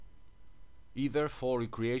either for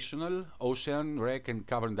recreational, ocean, wreck and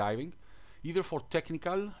cavern diving, either for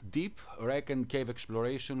technical, deep, wreck and cave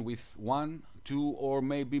exploration with one, two, or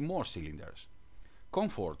maybe more cylinders.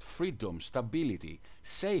 Comfort, freedom, stability,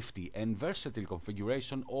 safety, and versatile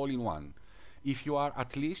configuration all in one. If you are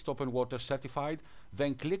at least open water certified,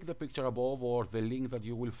 then click the picture above or the link that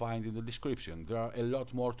you will find in the description. There are a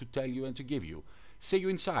lot more to tell you and to give you. See you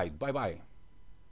inside. Bye bye.